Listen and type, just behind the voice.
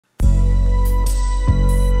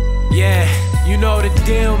Yeah, you know the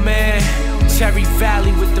deal, man. Cherry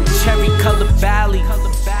Valley with them cherry-colored valley.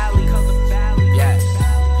 Yeah,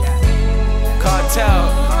 Cartel.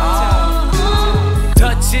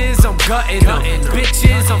 Dutches, I'm gutting them.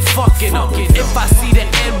 Bitches, I'm fucking them. If I see the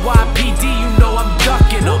NYPD, you know I'm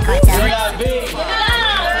ducking them.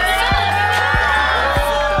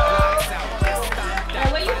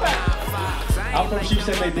 Where you from? I'm from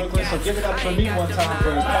Houston, Brooklyn, so give it up for me one time for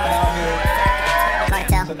coming out here.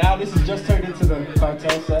 Cartel. So now this has just turned into the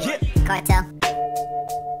Cartel set. Yeah. Cartel.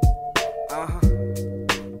 I'm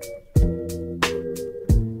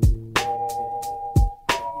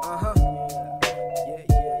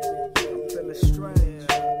feeling strange.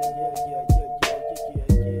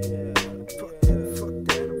 Fuck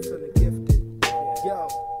that, I'm feeling gifted. Yo.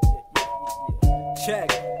 Check.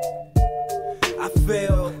 I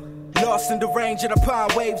feel lost in the range of the pine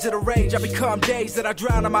waves of the rage. I become days that I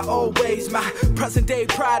drown in my old ways. My present day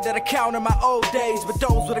pride that I count in my old days. But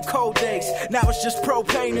those were the cold days. Now it's just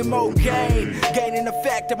propane and more gain. Gaining the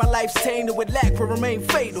fact that my life's tainted with lack will remain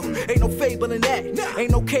fatal. Ain't no fable in that. Ain't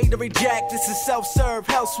no K to reject. This is self-serve,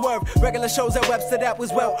 hell swerve. Regular shows at Webster that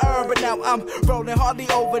was well earned. But now I'm rolling hardly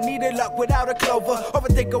over. Needed luck without a clover.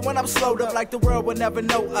 Overthinking when I'm slowed up like the world will never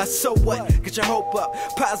know us. So what? Get your hope up.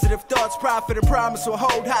 Positive thoughts, profit and promise will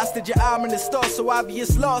hold hostage your ominous thoughts. So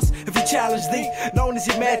obvious loss if you challenge thee, known as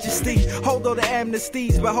your majesty. Hold all the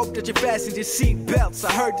amnesties, but hope that you fasten your seat belts.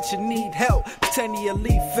 I heard that you need help. Pretend your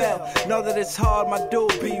leaf fell. Know that it's hard, my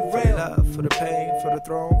dude, be real. Love for the pain, for the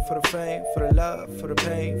throne, for the fame, for the love, for the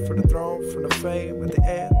pain, for the throne, for the fame. At the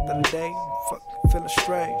end of the day, fuck, feeling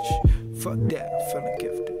strange. Fuck that, I'm feeling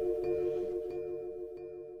gifted.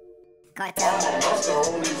 Cartel.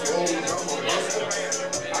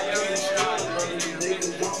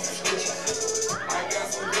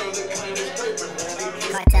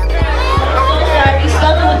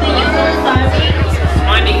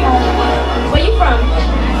 Where you from?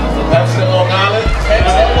 That's in Long Island.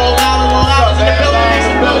 Long Island's in the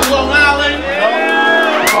building. Long Island.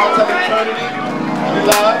 Cartel Eternity. We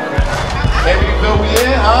live. Amityville, we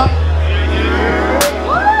in, huh?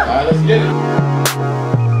 Alright, let's get it.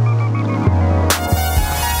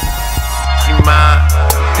 She mine,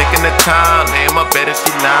 taking the time, laying my bed and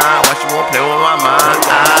she lying. Why she won't play with my mind?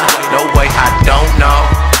 No way, I don't know.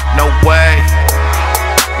 No way.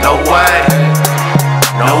 No way.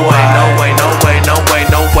 No way, no way, no way, no way,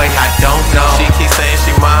 no way, I don't know. She keeps saying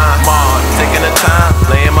she mine, taking the time,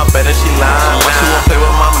 laying my bed and she lying. Why she won't play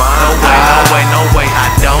with my mind? No way, no way, no way,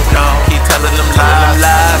 I don't know. Keep telling them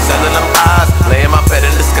lies, selling them eyes, laying my bed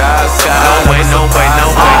in the sky. No way, no way, no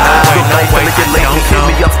way, no way, no way, I don't know.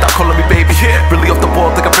 Me up, stop calling me baby. Really off the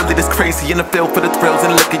ball, think I'm really this crazy. In the field for the thrills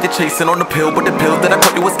and the liquor you're chasing on the pill. But the pill that I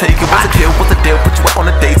told you was taking was a kill, was a deal. Put you up on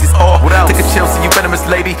the daisies. Oh, take a chill, so you venomous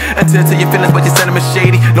lady. Enter into your feelings, but your sentiment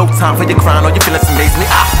shady. No time for your crying, all your feelings amaze me.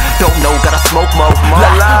 I don't know, gotta smoke more,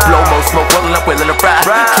 blow more smoke, rolling up, willing to ride.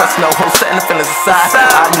 Trust no hoes, setting the feelings aside.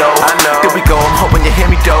 I know. There we go, I'm hoping you hear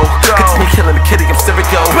me though. Continue killing the kitty, I'm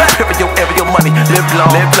stereo. Period, aerial money, live long.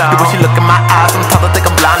 The way she look in my eyes, I'm told I think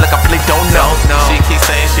I'm blind, like I really don't know. She keeps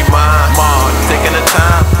saying she mine, taking the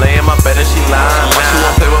time, laying my bed and she lying. Why she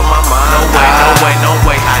won't play with my mind? No way, no way, no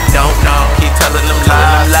way, I don't know. Keep telling them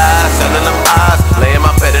lies, selling them eyes, laying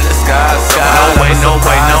my bed in the sky. No way, no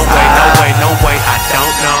way, no way, no way, no way, I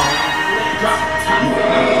don't know.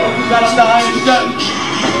 Shout out to Iron Shut.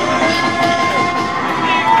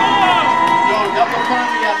 Yo, y'all can find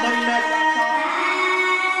me at moneymac.com.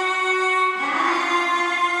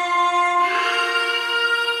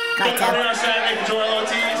 Cartel.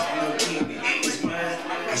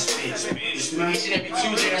 Each and every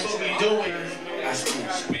Tuesday, that's what we doing.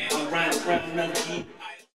 I'm riding around another key.